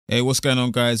Hey, what's going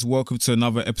on, guys? Welcome to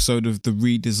another episode of the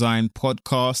Redesign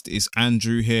Podcast. It's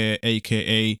Andrew here,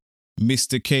 aka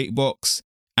Mr. Catebox.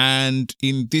 And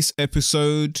in this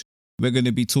episode, we're going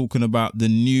to be talking about the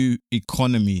new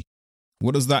economy.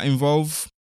 What does that involve?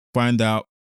 Find out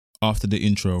after the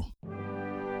intro.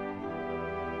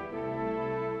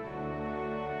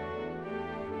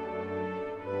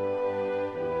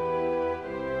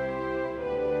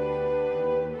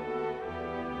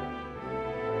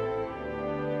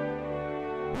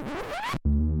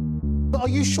 Are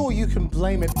you sure you can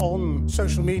blame it on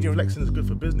social media? Flexing is good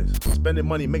for business. Spending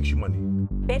money makes you money.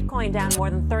 Bitcoin down more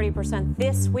than 30%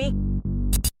 this week.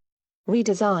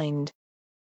 Redesigned.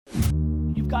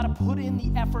 You've got to put in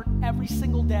the effort every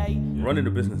single day. Running a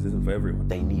business isn't for everyone.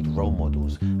 They need role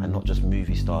models and not just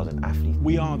movie stars and athletes.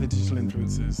 We are the digital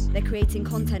influencers. They're creating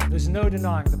content. There's no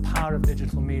denying the power of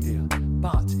digital media,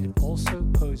 but it also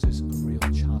poses a real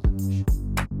challenge.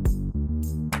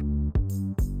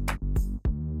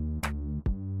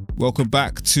 Welcome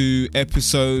back to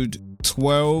episode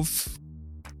 12.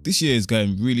 This year is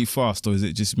going really fast, or is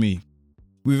it just me?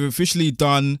 We've officially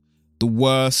done the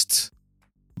worst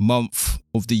month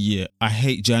of the year. I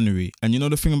hate January. And you know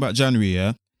the thing about January,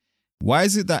 yeah? Why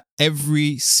is it that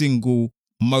every single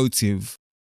motive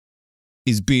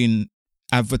is being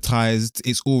advertised?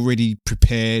 It's already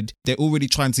prepared. They're already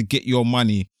trying to get your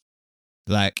money,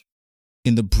 like,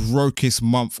 in the brokest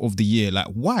month of the year. Like,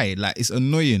 why? Like, it's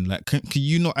annoying. Like, can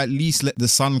you not at least let the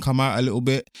sun come out a little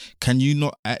bit? Can you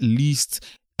not at least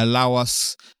allow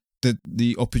us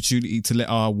the opportunity to let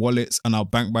our wallets and our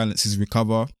bank balances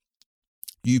recover?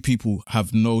 You people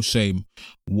have no shame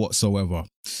whatsoever.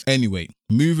 Anyway,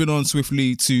 moving on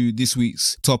swiftly to this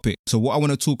week's topic. So what I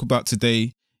want to talk about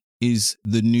today is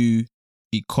the new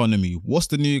economy. What's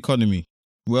the new economy?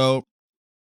 Well,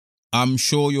 I'm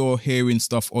sure you're hearing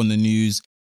stuff on the news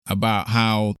about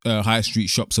how high street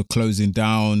shops are closing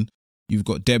down. You've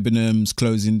got Debenhams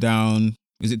closing down.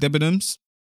 Is it Debenhams?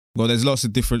 Well, there's lots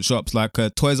of different shops like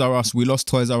Toys R Us. We lost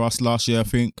Toys R Us last year, I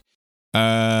think.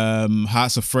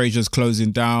 House of Fraser's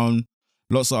closing down.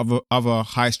 Lots of other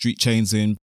high street chains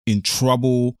in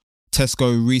trouble.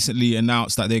 Tesco recently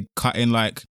announced that they're cutting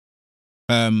like,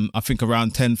 I think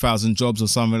around 10,000 jobs or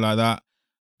something like that.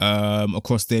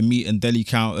 Across their meat and deli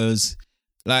counters.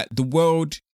 Like, the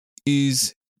world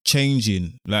is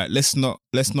changing. Like, let's not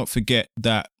forget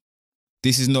that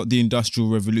this is not the Industrial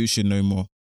Revolution no more.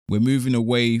 We're moving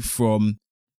away from,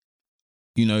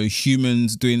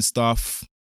 humans doing stuff,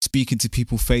 speaking to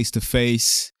people face to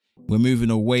face. We're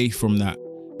moving away from that.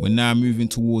 We're now moving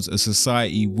towards a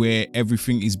society where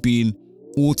everything is being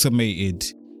automated.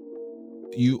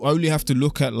 You only have to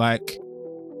look at, like,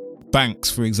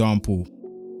 banks, for example.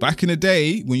 Back in the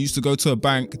day, when you used to go to a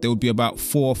bank, there would be about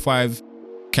 4 or 5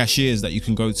 cashiers that you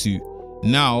can go to.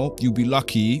 Now, you'll be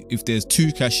lucky if there's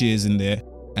 2 cashiers in there,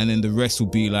 and then the rest will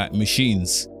be like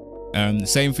machines. The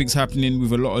same thing's happening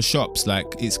with a lot of shops. Like,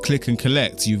 it's click and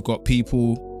collect. You've got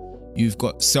people, you've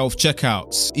got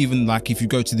self-checkouts. Even like if you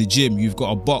go to the gym, you've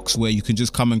got a box where you can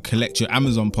just come and collect your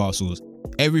Amazon parcels.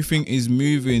 Everything is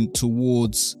moving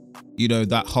towards,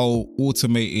 that whole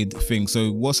automated thing.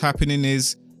 So what's happening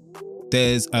is,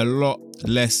 there's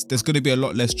going to be a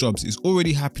lot less jobs. It's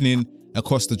already happening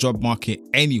across the job market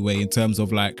anyway, in terms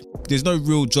of like, there's no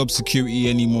real job security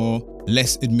anymore,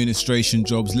 less administration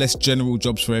jobs, less general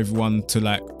jobs for everyone to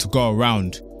go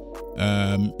around.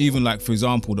 Even like, for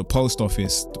example, the post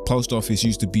office. The post office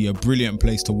used to be a brilliant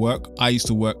place to work. I used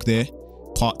to work there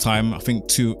part-time. I think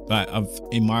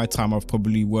in my time I've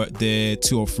probably worked there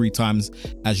 2 or 3 times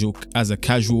as a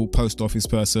casual post office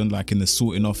person, like in the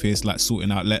sorting office, like sorting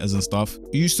out letters and stuff.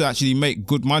 You used to actually make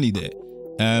good money there.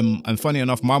 And funny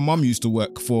enough, my mum used to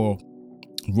work for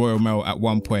Royal Mail at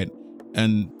one point,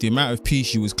 and the amount of P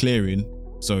she was clearing,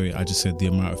 sorry, I just said the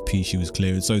amount of P she was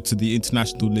clearing. So to the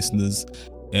international listeners,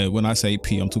 when I say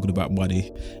P, I'm talking about money.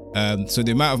 So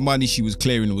the amount of money she was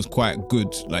clearing was quite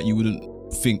good. Like, you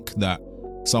wouldn't think that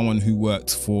someone who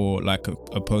worked for like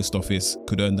a post office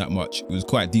could earn that much. It was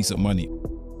quite decent money.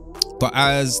 But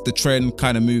as the trend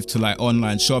kind of moved to like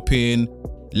online shopping,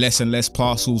 less and less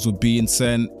parcels were being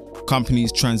sent.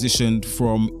 Companies transitioned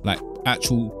from like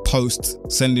actual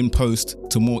sending post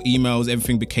to more emails.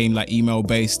 Everything became like email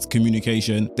based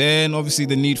communication. Then obviously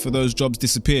the need for those jobs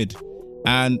disappeared.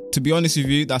 And to be honest with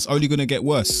you, that's only going to get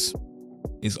worse.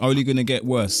 It's only going to get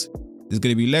worse. There's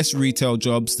going to be less retail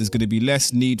jobs. There's going to be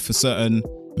less need for certain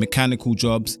mechanical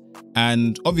jobs.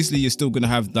 And obviously you're still going to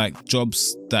have like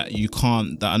jobs that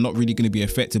are not really going to be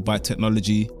affected by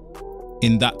technology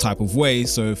in that type of way.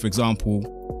 So for example,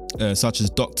 such as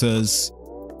doctors,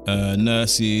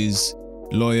 nurses,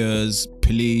 lawyers,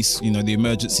 police, the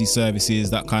emergency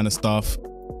services, that kind of stuff,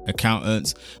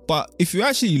 accountants. But if you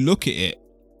actually look at it,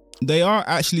 they are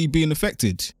actually being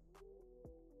affected.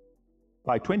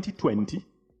 By 2020,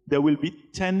 there will be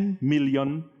 10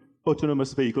 million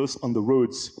autonomous vehicles on the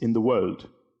roads in the world.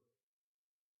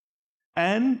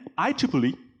 And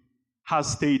IEEE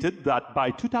has stated that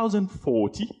by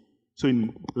 2040, so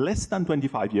in less than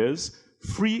 25 years,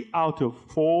 3 out of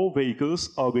 4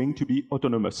 vehicles are going to be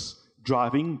autonomous,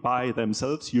 driving by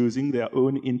themselves using their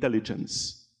own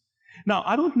intelligence. Now,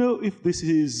 I don't know if this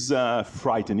is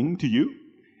frightening to you,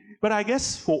 but I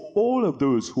guess for all of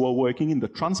those who are working in the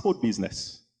transport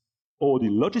business or the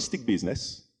logistic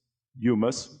business, you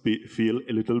must feel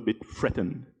a little bit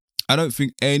threatened. I don't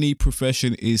think any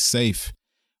profession is safe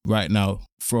right now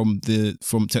from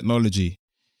technology.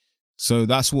 So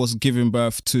that's what's giving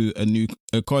birth to a new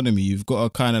economy. You've got to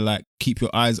kind of like keep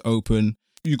your eyes open.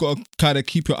 You've got to kind of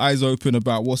keep your eyes open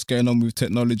about what's going on with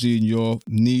technology in your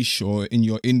niche or in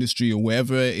your industry or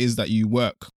wherever it is that you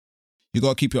work. You got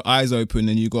to keep your eyes open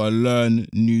and you got to learn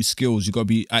new skills. You got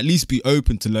to at least be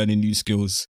open to learning new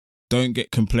skills. Don't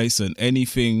get complacent.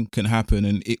 Anything can happen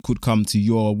and it could come to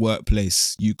your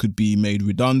workplace. You could be made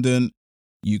redundant.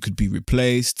 You could be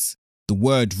replaced. The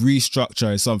word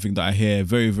restructure is something that I hear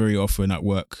very, very often at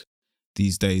work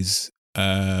these days,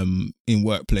 in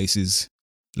workplaces.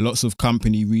 Lots of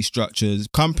company restructures.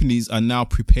 Companies are now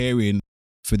preparing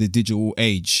for the digital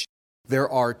age. There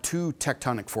are 2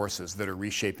 tectonic forces that are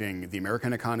reshaping the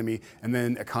American economy and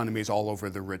then economies all over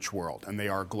the rich world, and they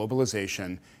are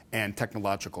globalization and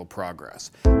technological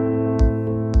progress.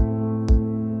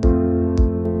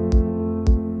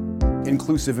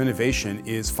 Inclusive innovation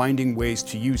is finding ways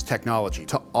to use technology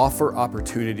to offer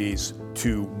opportunities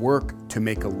to work, to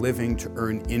make a living, to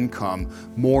earn income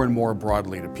more and more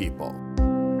broadly to people.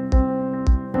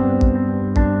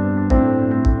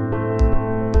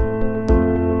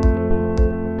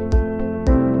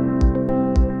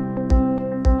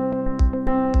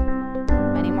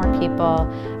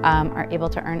 Are able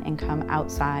to earn income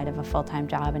outside of a full-time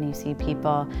job, and you see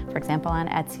people, for example, on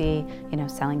Etsy,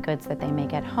 selling goods that they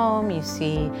make at home. You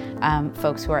see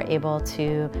folks who are able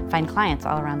to find clients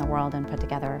all around the world and put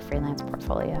together a freelance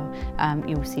portfolio.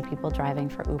 You see people driving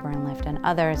for Uber and Lyft and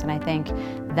others, and I think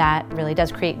that really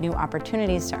does create new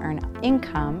opportunities to earn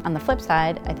income. On the flip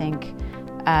side, I think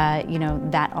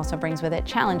that also brings with it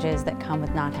challenges that come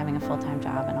with not having a full-time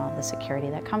job and all the security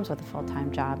that comes with a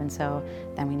full-time job. And so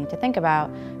then we need to think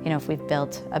about, if we've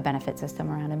built a benefit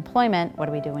system around employment, what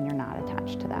do we do when you're not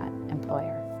attached to that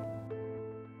employer?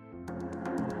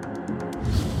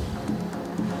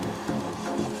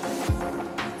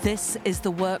 This is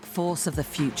the workforce of the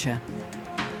future.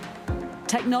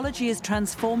 Technology is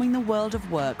transforming the world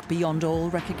of work beyond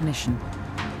all recognition,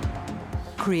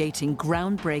 creating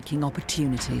groundbreaking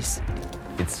opportunities.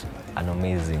 It's an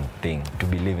amazing thing to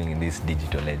be living in this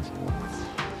digital age.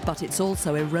 But it's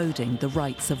also eroding the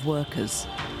rights of workers.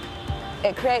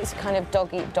 It creates a kind of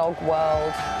dog-eat-dog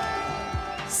world.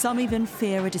 Some even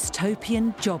fear a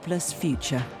dystopian, jobless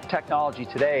future. Technology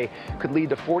today could lead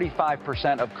to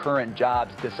 45% of current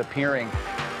jobs disappearing.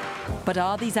 But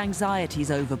are these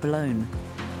anxieties overblown?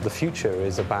 The future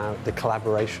is about the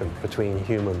collaboration between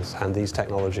humans and these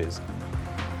technologies.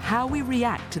 How we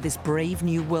react to this brave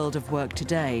new world of work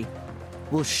today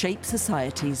will shape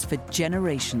societies for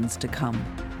generations to come.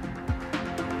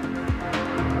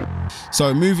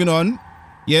 So moving on,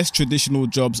 yes, traditional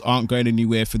jobs aren't going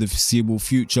anywhere for the foreseeable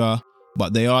future,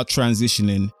 but they are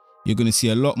transitioning. You're going to see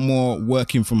a lot more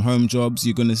working from home jobs.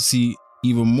 You're going to see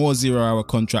even more 0-hour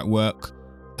contract work.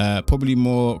 Probably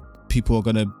more people are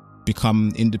going to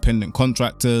become independent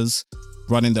contractors,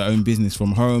 running their own business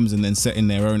from homes and then setting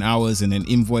their own hours and then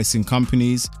invoicing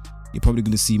companies. You're probably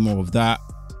going to see more of that.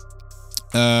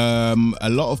 A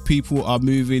lot of people are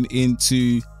moving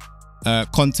into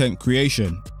content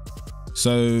creation.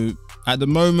 So at the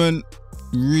moment,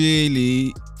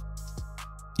 really,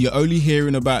 you're only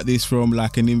hearing about this from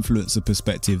like an influencer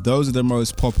perspective. Those are the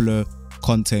most popular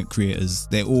content creators.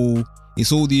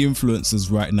 It's all the influencers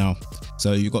right now.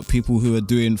 So you've got people who are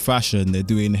doing fashion, they're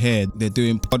doing hair, they're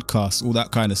doing podcasts, all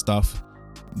that kind of stuff.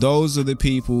 Those are the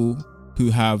people who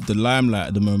have the limelight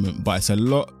at the moment, but it's a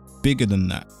lot bigger than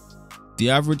that. The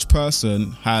average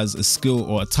person has a skill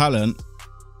or a talent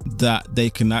that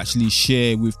they can actually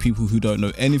share with people who don't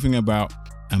know anything about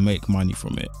and make money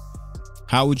from it.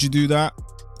 How would you do that?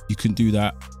 You can do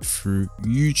that through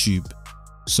YouTube.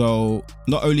 So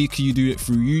not only can you do it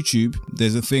through YouTube,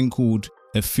 there's a thing called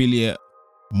affiliate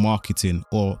marketing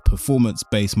or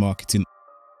performance-based marketing.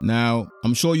 Now,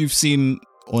 I'm sure you've seen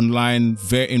online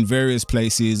in various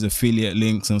places affiliate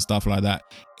links and stuff like that.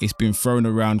 it's been thrown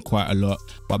around quite a lot.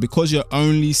 But because you're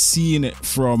only seeing it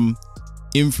from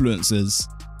influencers,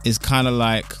 it's kind of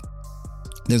like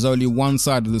there's only one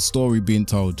side of the story being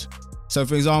told. So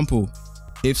for example,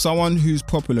 if someone who's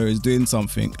popular is doing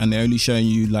something and they're only showing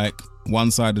you like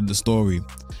one side of the story,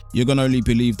 you're gonna only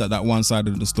believe that that one side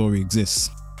of the story exists.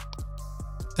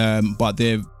 But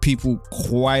there are people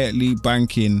quietly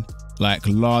banking like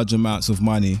large amounts of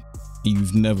money and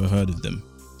you've never heard of them.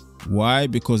 Why?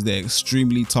 Because they're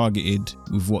extremely targeted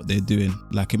with what they're doing.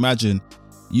 Like imagine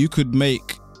you could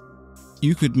make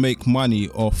money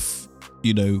off,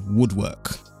 you know,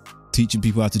 woodwork, teaching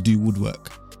people how to do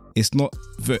woodwork. It's not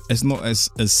as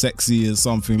sexy as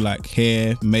something like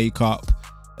hair, makeup,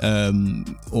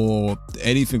 or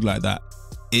anything like that.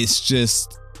 It's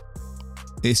just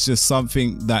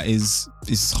something that is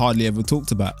hardly ever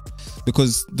talked about,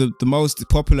 because the most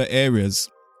popular areas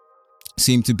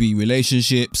seem to be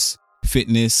relationships,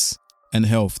 fitness, and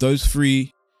health. Those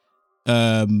three,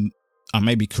 and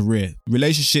maybe career.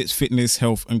 Relationships, fitness,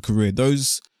 health, and career.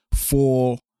 Those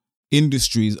four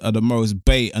industries are the most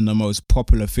bait and the most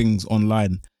popular things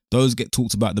online. Those get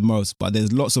talked about the most, but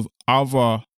there's lots of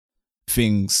other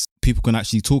things people can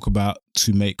actually talk about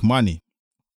to make money.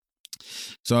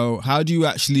 So how do you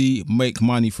actually make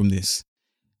money from this?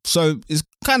 So it's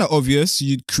kind of obvious.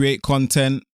 You create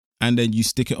content and then you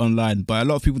stick it online, but a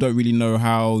lot of people don't really know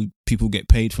how people get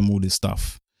paid from all this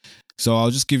stuff. So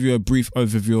I'll just give you a brief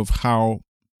overview of how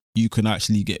you can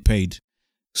actually get paid.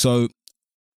 So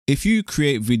if you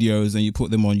create videos and you put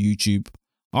them on YouTube,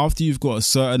 after you've got a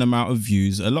certain amount of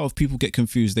views, a lot of people get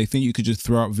confused. They think you could just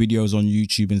throw out videos on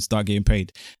YouTube and start getting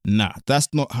paid. Nah, that's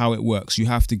not how it works. You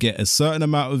have to get a certain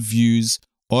amount of views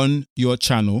on your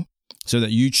channel so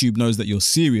that YouTube knows that you're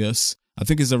serious. I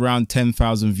think it's around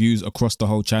 10,000 views across the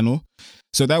whole channel.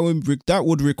 So that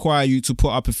would require you to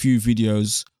put up a few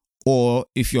videos, or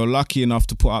if you're lucky enough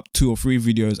to put up 2 or 3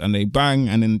 videos and they bang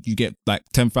and then you get like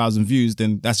 10,000 views,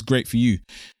 then that's great for you.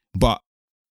 But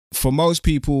for most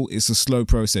people, it's a slow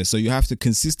process. So you have to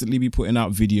consistently be putting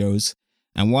out videos.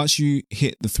 And once you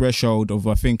hit the threshold of,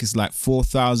 I think it's like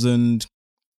 4,000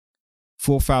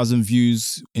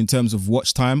 views in terms of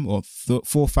watch time, or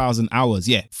 4,000 hours.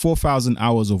 Yeah, 4,000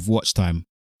 hours of watch time.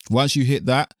 Once you hit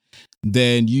that,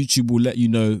 then YouTube will let you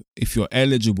know if you're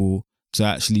eligible to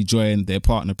actually join their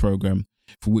partner program,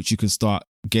 for which you can start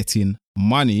getting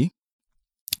money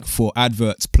for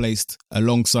adverts placed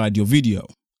alongside your video.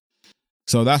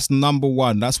 So that's number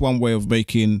one. That's one way of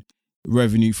making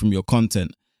revenue from your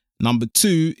content. Number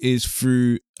 2 is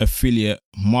through affiliate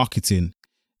marketing.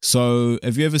 So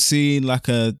have you ever seen like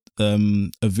a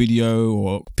video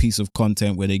or piece of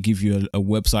content where they give you a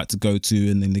website to go to,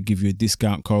 and then they give you a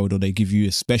discount code, or they give you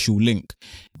a special link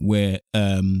where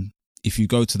if you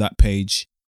go to that page,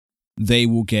 they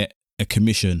will get a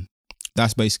commission?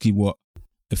 That's basically what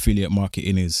affiliate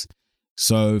marketing is.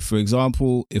 So for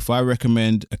example, if I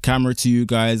recommend a camera to you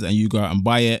guys and you go out and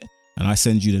buy it and I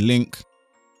send you the link,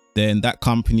 then that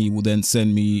company will then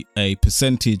send me a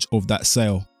percentage of that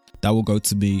sale that will go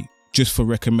to me just for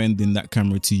recommending that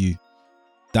camera to you.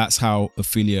 That's how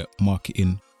affiliate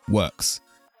marketing works.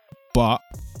 But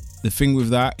the thing with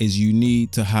that is you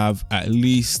need to have at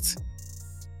least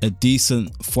a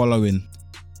decent following.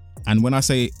 And when I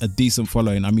say a decent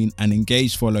following, I mean an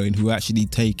engaged following who actually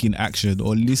taking action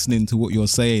or listening to what you're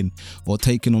saying or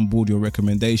taking on board your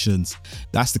recommendations.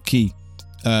 That's the key.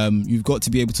 You've got to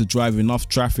be able to drive enough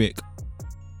traffic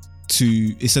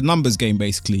it's a numbers game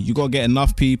basically. You got to get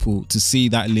enough people to see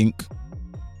that link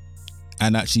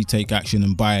and actually take action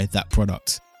and buy that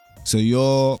product. So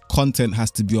your content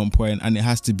has to be on point and it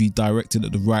has to be directed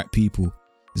at the right people.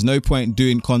 There's no point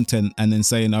doing content and then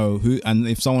saying, and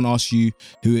if someone asks you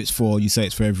who it's for, you say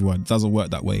it's for everyone. It doesn't work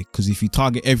that way, because if you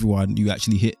target everyone, you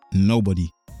actually hit nobody.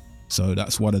 So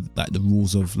that's one of like the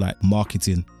rules of like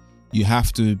marketing. You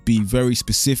have to be very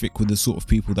specific with the sort of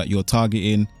people that you're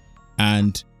targeting,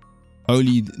 and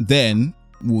only then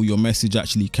will your message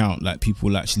actually count. Like people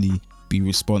will actually be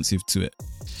responsive to it.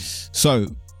 So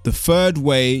the third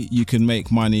way you can make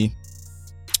money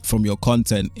from your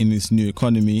content in this new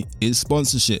economy is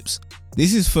sponsorships.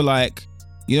 This is for like,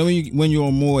 you know, when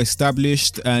you're more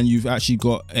established and you've actually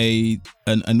got an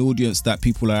audience that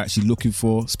people are actually looking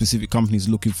for, specific companies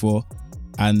looking for,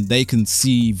 and they can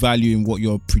see value in what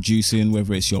you're producing,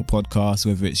 whether it's your podcast,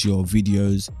 whether it's your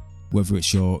videos, whether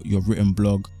it's your written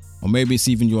blog, or maybe it's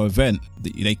even your event.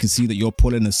 They can see that you're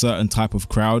pulling a certain type of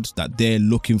crowd that they're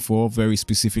looking for very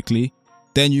specifically.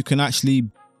 Then you can actually,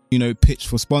 you know, pitch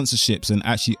for sponsorships and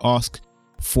actually ask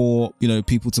for, you know,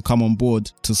 people to come on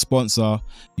board to sponsor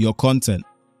your content.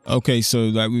 Okay, so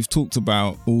like we've talked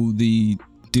about all the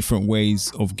different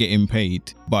ways of getting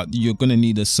paid, but you're going to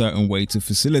need a certain way to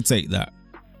facilitate that.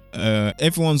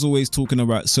 Everyone's always talking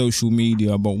about social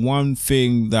media, but one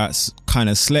thing that's kind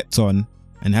of slept on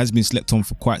and has been slept on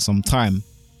for quite some time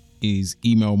is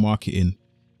email marketing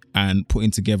and putting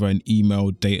together an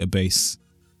email database.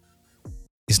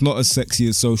 It's not as sexy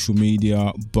as social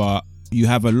media, but you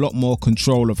have a lot more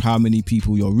control of how many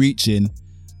people you're reaching,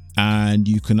 and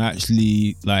you can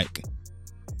actually like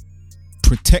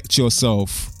protect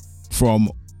yourself from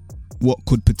what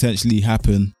could potentially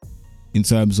happen in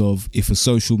terms of if a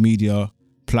social media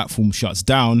platform shuts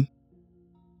down,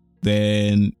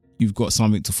 then you've got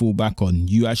something to fall back on.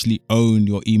 You actually own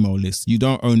your email list. You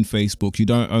don't own Facebook, you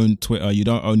don't own Twitter, you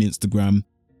don't own Instagram,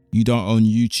 you don't own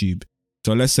YouTube.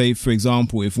 So let's say, for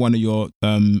example, if one of your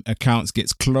accounts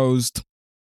gets closed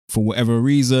for whatever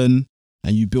reason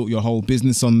and you built your whole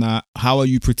business on that, how are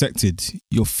you protected?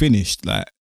 You're finished. Like,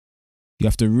 you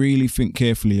have to really think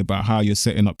carefully about how you're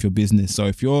setting up your business. So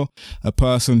if you're a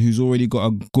person who's already got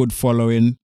a good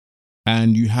following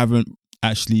and you haven't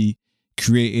actually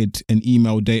created an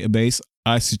email database,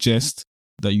 I suggest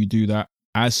that you do that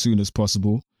as soon as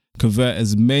possible. Convert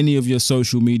as many of your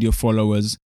social media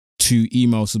followers to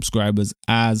email subscribers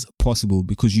as possible,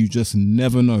 because you just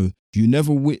never know. You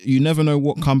never know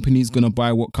what company is going to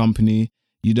buy what company.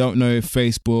 You don't know if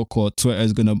Facebook or Twitter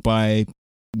is going to buy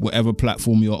whatever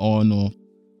platform you're on, or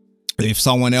if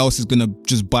someone else is going to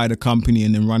just buy the company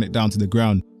and then run it down to the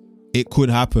ground. It could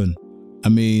happen. I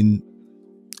mean,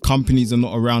 companies are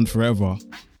not around forever.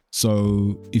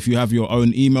 So if you have your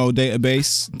own email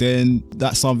database, then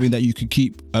that's something that you could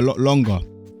keep a lot longer.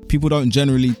 People don't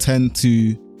generally tend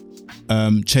to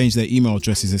change their email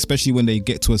addresses, especially when they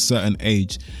get to a certain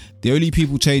age. The only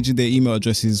people changing their email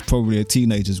addresses probably are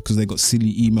teenagers, because they got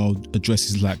silly email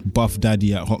addresses like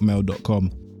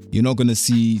buffdaddy@hotmail.com. You're not going to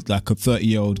see like a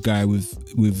 30-year-old guy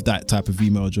with that type of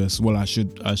email address. Well, I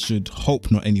should hope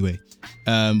not anyway.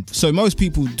 So most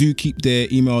people do keep their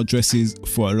email addresses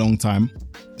for a long time,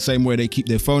 same way they keep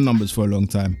their phone numbers for a long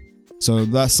time. So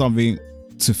that's something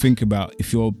to think about.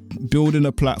 If you're building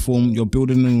a platform, you're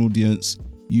building an audience,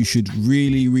 you should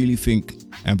really, really think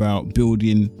about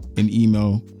building an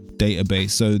email database.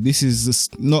 So this is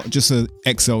not just an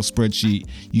Excel spreadsheet.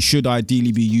 You should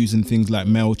ideally be using things like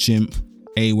MailChimp,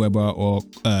 Aweber, or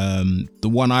the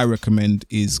one I recommend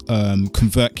is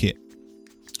ConvertKit.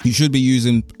 You should be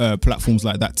using platforms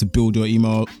like that to build your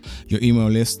email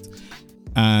list.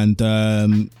 And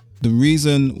the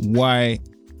reason why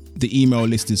the email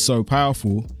list is so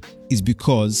powerful is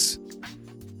because,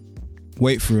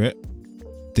 wait for it,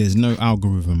 there's no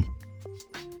algorithm.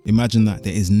 Imagine that,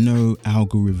 there is no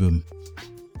algorithm.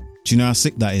 Do you know how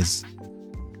sick that is?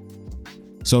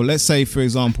 So let's say, for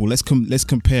example, let's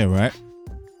compare, right?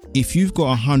 If you've got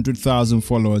 100,000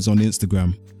 followers on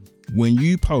Instagram, when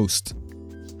you post,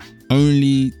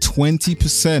 only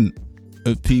 20%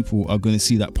 of people are going to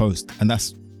see that post. And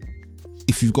that's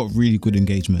if you've got really good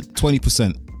engagement,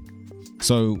 20%.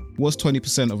 So what's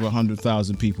 20% of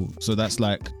 100,000 people? So that's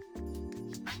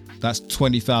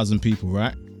 20,000 people,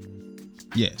 right?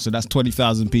 Yeah, so that's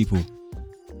 20,000 people.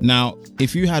 Now,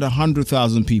 if you had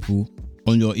 100,000 people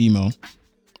on your email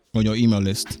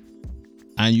list,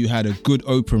 and you had a good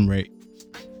open rate,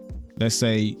 let's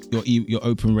say your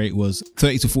open rate was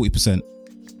 30 to 40%,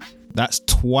 that's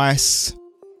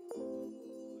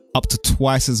up to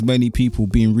twice as many people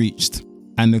being reached.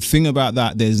 And the thing about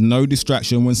that, there's no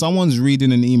distraction. When someone's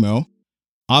reading an email,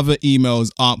 other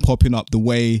emails aren't popping up the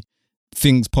way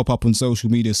things pop up on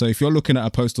social media. So if you're looking at a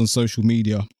post on social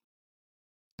media,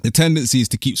 the tendency is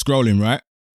to keep scrolling, right?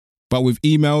 But with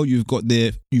email, you've got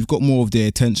more of their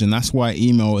attention. That's why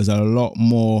email is a lot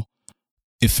more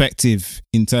effective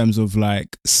in terms of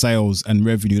like sales and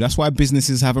revenue. That's why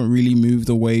businesses haven't really moved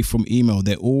away from email.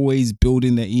 They're always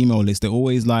building their email list. They're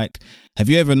always like, have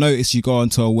you ever noticed you go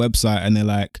onto a website and they're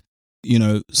like, you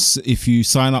know, if you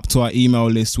sign up to our email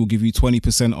list, we'll give you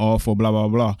 20% off or blah, blah,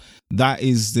 blah. That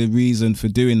is the reason for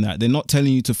doing that. They're not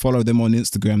telling you to follow them on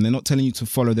Instagram. They're not telling you to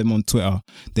follow them on Twitter.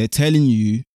 They're telling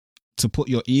you to put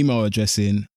your email address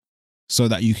in so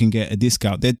that you can get a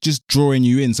discount. They're just drawing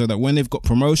you in so that when they've got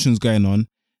promotions going on,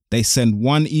 they send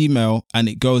one email and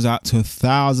it goes out to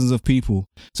thousands of people.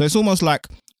 So it's almost like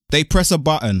they press a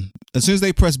button. As soon as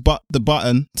they press the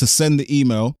button to send the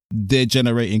email, they're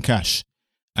generating cash.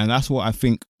 And that's what I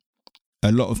think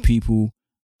a lot of people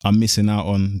are missing out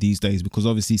on these days, because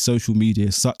obviously social media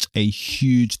is such a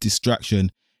huge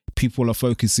distraction. People are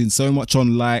focusing so much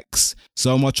on likes,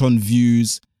 so much on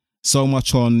views, so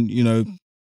much on, you know,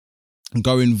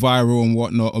 going viral and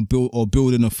whatnot, or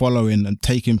building a following and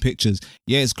taking pictures.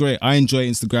 Yeah, it's great. I enjoy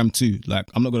Instagram too. Like,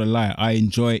 I'm not gonna lie, I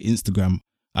enjoy Instagram.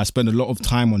 I spend a lot of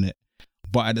time on it,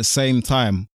 but at the same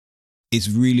time, it's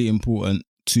really important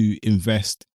to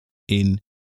invest in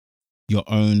your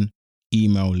own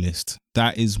email list.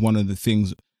 That is one of the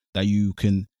things that you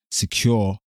can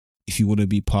secure if you want to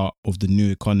be part of the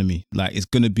new economy. Like, it's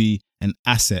going to be an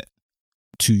asset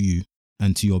to you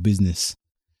and to your business.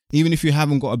 Even if you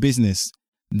haven't got a business,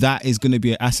 that is going to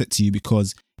be an asset to you,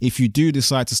 because if you do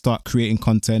decide to start creating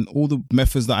content, all the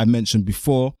methods that I mentioned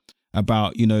before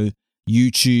about, you know,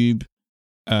 YouTube,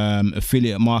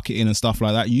 affiliate marketing and stuff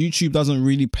like that, YouTube doesn't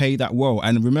really pay that well.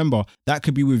 And remember, that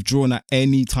could be withdrawn at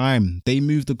any time. They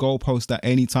move the goalpost at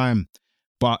any time.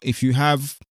 But if you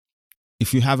have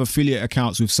affiliate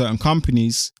accounts with certain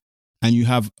companies and you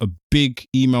have a big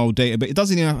email database, it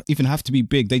doesn't even have to be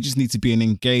big. They just need to be an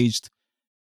engaged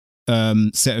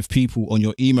set of people on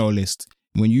your email list.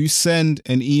 When you send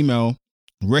an email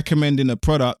recommending a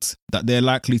product that they're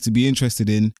likely to be interested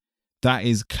in, that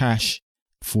is cash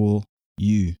for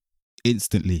you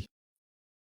instantly.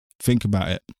 Think about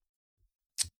it.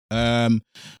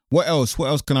 What else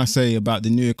can I say about the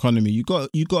new economy? You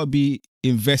got to be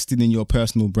investing in your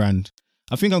personal brand.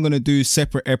 I think I'm going to do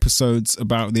separate episodes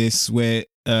about this where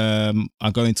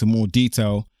I go into more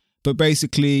detail, but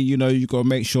basically, you know, you got to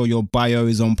make sure your bio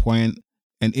is on point,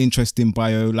 an interesting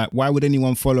bio. Like, why would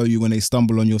anyone follow you when they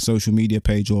stumble on your social media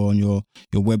page or on your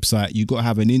website? You got to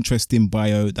have an interesting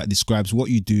bio that describes what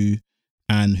you do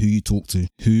and who you talk to,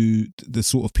 who the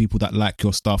sort of people that like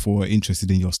your stuff or are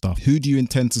interested in your stuff. Who do you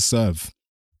intend to serve?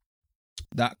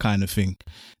 That kind of thing.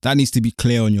 That needs to be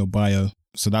clear on your bio.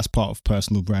 So that's part of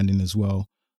personal branding as well.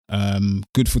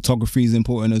 Good photography is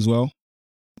important as well.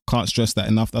 Can't stress that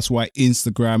enough. That's why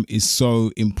Instagram is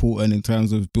so important in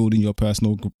terms of building your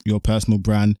personal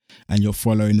brand and your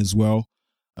following as well.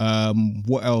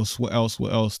 What else?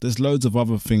 There's loads of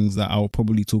other things that I'll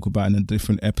probably talk about in a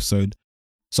different episode.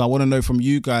 So I want to know from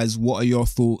you guys, what are your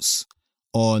thoughts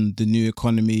on the new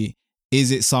economy?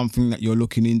 Is it something that you're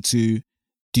looking into?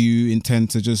 Do you intend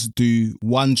to just do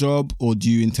one job, or do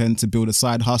you intend to build a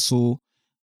side hustle?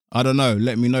 I don't know.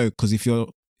 Let me know, because if you're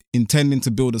intending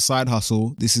to build a side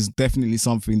hustle, this is definitely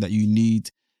something that you need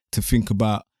to think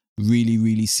about really,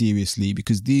 really seriously,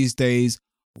 because these days,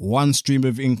 one stream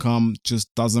of income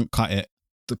just doesn't cut it.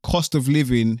 The cost of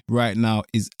living right now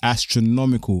is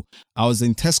astronomical. I was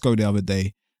in Tesco the other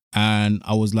day and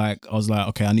I was like,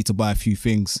 okay, I need to buy a few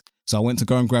things. So I went to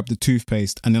go and grab the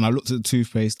toothpaste, and then I looked at the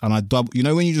toothpaste and I doubled. You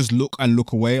know, when you just look and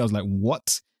look away, I was like,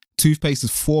 what? Toothpaste is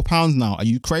 £4 now. Are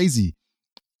you crazy?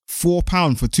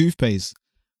 £4 for toothpaste.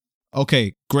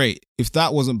 Okay, great. If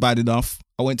that wasn't bad enough,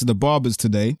 I went to the barber's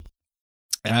today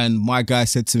and my guy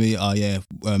said to me,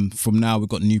 from now we've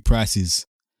got new prices.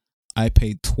 I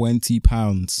paid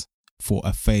 £20 for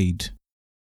a fade.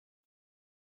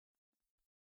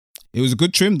 It was a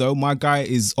good trim though. My guy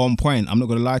is on point. I'm not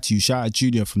going to lie to you. Shout out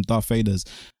Junior from Darth Faders.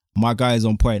 My guy is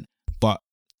on point. But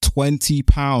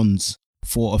 £20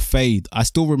 for a fade. I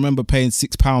still remember paying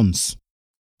 £6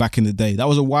 back in the day. That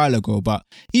was a while ago. But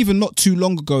even not too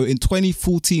long ago, in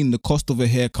 2014, the cost of a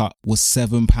haircut was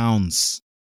 £7.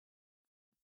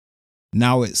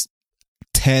 Now it's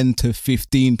 £10 to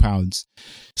 £15.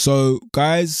 So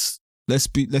guys, let's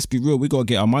be real. We got to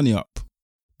get our money up.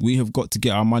 We have got to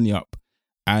get our money up.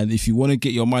 And if you want to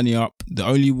get your money up, the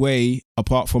only way,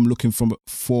 apart from looking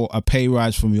for a pay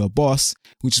rise from your boss,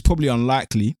 which is probably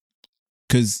unlikely,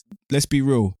 because let's be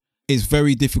real, it's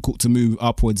very difficult to move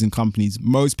upwards in companies.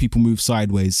 Most people move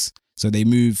sideways. So they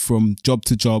move from job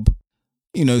to job.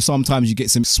 You know, sometimes you get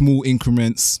some small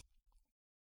increments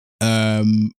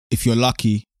if you're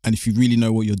lucky and if you really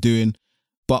know what you're doing.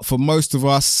 But for most of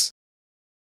us,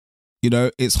 you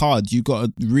know, it's hard. You got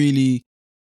to really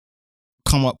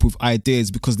come up with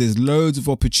ideas, because there's loads of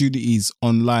opportunities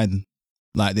online.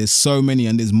 Like, there's so many,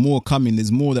 and there's more coming.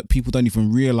 There's more that people don't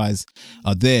even realize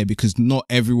are there, because not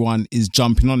everyone is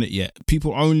jumping on it yet.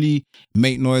 People only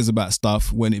make noise about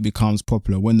stuff when it becomes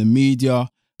popular. When the media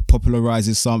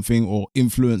popularizes something, or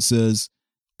influencers,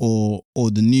 or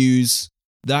the news,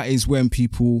 that is when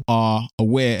people are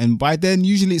aware. And by then,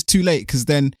 usually it's too late, because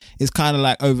then it's kind of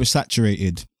like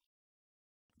oversaturated.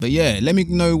 But yeah, let me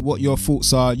know what your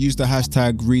thoughts are. Use the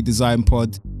hashtag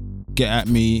RedesignPod. Get at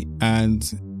me.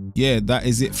 And yeah, that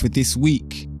is it for this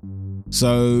week.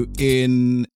 So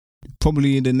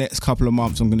probably in the next couple of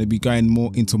months, I'm going to be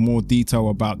going into more detail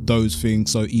about those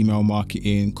things. So email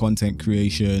marketing, content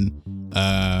creation,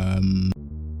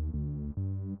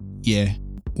 yeah,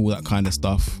 all that kind of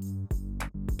stuff.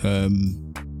 I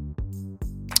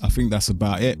think that's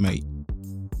about it, mate.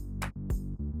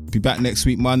 Be back next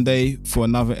week, Monday, for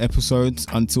another episode.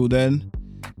 Until then,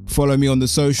 follow me on the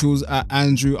socials at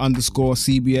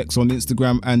Andrew_CBX on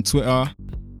Instagram and Twitter.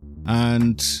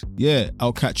 And yeah,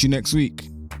 I'll catch you next week.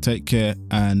 Take care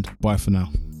and bye for now.